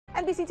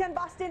NBC 10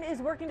 Boston is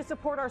working to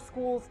support our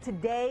schools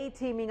today,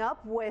 teaming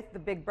up with the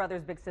Big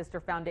Brothers Big Sister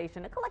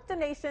Foundation to collect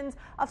donations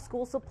of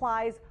school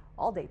supplies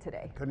all day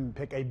today. Couldn't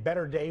pick a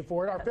better day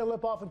for it. Our Phil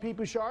Lipoff and Pete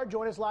Bouchard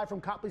join us live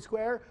from Copley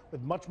Square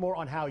with much more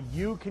on how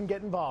you can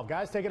get involved.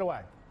 Guys, take it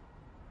away.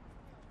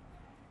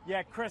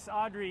 Yeah, Chris,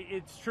 Audrey,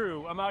 it's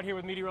true. I'm out here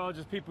with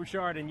meteorologist Pete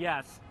Bouchard, and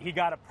yes, he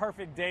got a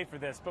perfect day for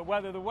this. But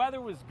whether the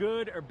weather was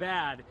good or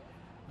bad,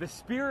 the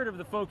spirit of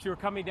the folks who are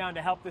coming down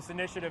to help this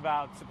initiative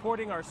out,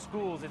 supporting our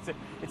schools, it's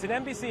an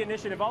NBC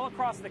initiative all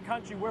across the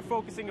country. We're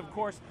focusing, of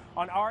course,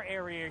 on our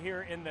area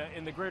here in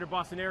the greater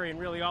Boston area and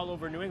really all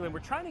over New England. We're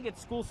trying to get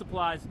school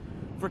supplies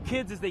for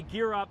kids as they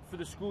gear up for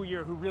the school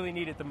year who really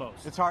need it the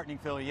most. It's heartening,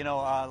 Phil. You know,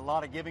 a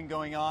lot of giving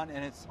going on,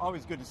 and it's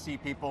always good to see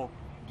people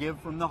give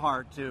from the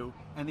heart too,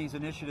 and these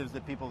initiatives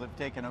that people have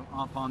taken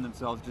upon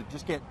themselves to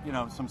just get, you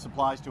know, some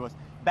supplies to us.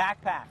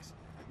 Backpacks,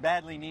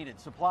 badly needed.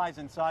 Supplies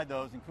inside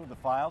those include the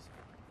files.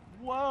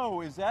 Whoa,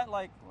 is that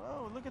like,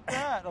 whoa, look at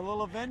that, a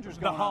little Avengers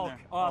going on there.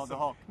 Awesome. Oh, the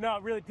Hulk. No,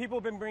 really, people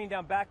have been bringing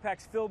down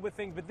backpacks filled with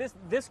things, but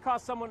this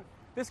costs someone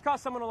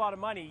a lot of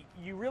money.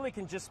 You really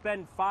can just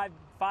spend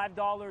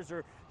 $5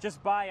 or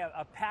just buy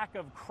a pack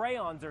of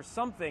crayons or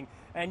something,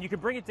 and you can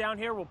bring it down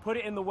here. We'll put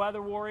it in the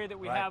Weather Warrior that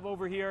we have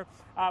over here.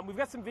 We've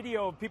got some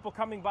video of people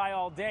coming by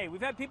all day.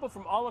 We've had people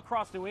from all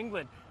across New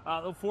England.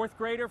 A fourth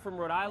grader from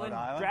Rhode Island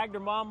dragged her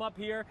mom up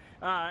here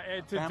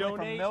to Family donate.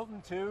 from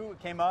Milton too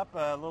came up,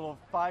 a little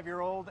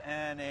 5-year-old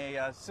and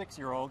a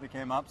 6-year-old that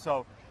came up.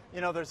 So, you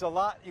know, there's a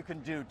lot you can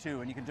do too,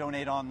 and you can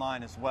donate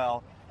online as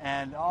well.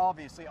 And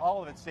obviously,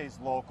 all of it stays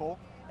local,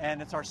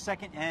 and it's our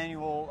second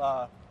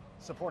annual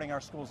supporting our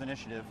schools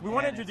initiative. We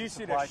want to introduce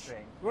you to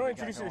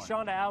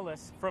Shonda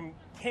Alice from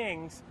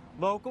King's,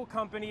 local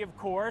company, of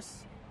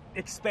course,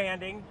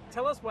 expanding.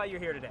 Tell us why you're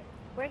here today.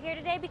 We're here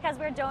today because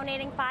we're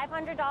donating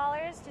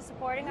 $500 to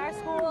supporting our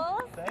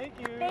schools. Thank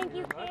you. Thank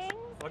you, Kings.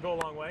 It'll go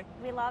a long way.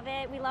 We love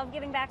it. We love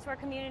giving back to our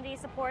community,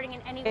 supporting in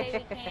any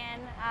way we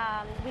can.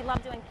 We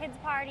love doing kids'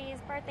 parties,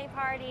 birthday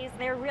parties.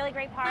 They're a really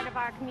great part of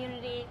our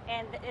community,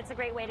 and it's a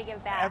great way to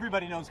give back.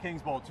 Everybody knows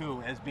King's Bowl,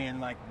 too, as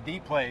being like the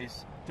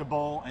place to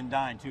bowl and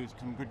dine, too. It's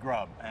some good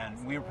grub,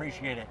 and we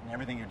appreciate it and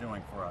everything you're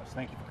doing for us.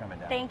 Thank you for coming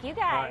down. Thank you,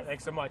 guys. All right,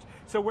 thanks so much.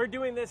 So we're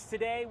doing this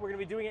today. We're going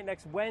to be doing it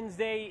next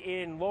Wednesday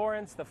in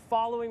Lawrence. The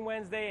following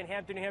Wednesday in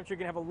Hampton, New Hampshire. You're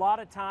going to have a lot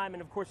of time,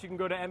 and of course, you can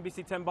go to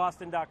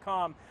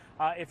NBC10boston.com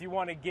if you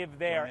want to give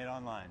there. Donate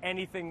online.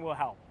 Anything will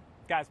help.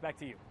 Guys, back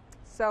to you.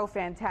 So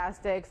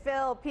fantastic.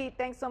 Phil, Pete,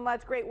 thanks so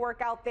much. Great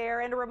work out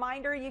there. And a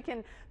reminder, you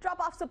can drop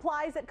off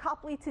supplies at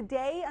Copley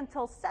today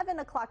until 7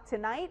 o'clock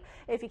tonight.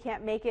 If you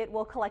can't make it,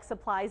 we'll collect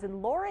supplies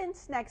in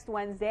Lawrence next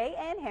Wednesday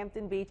and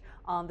Hampton Beach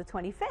on the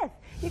 25th.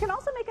 You can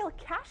also make a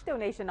cash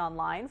donation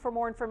online. For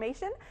more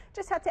information,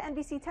 just head to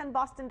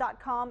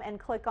NBC10boston.com and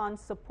click on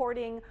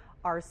supporting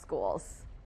our schools.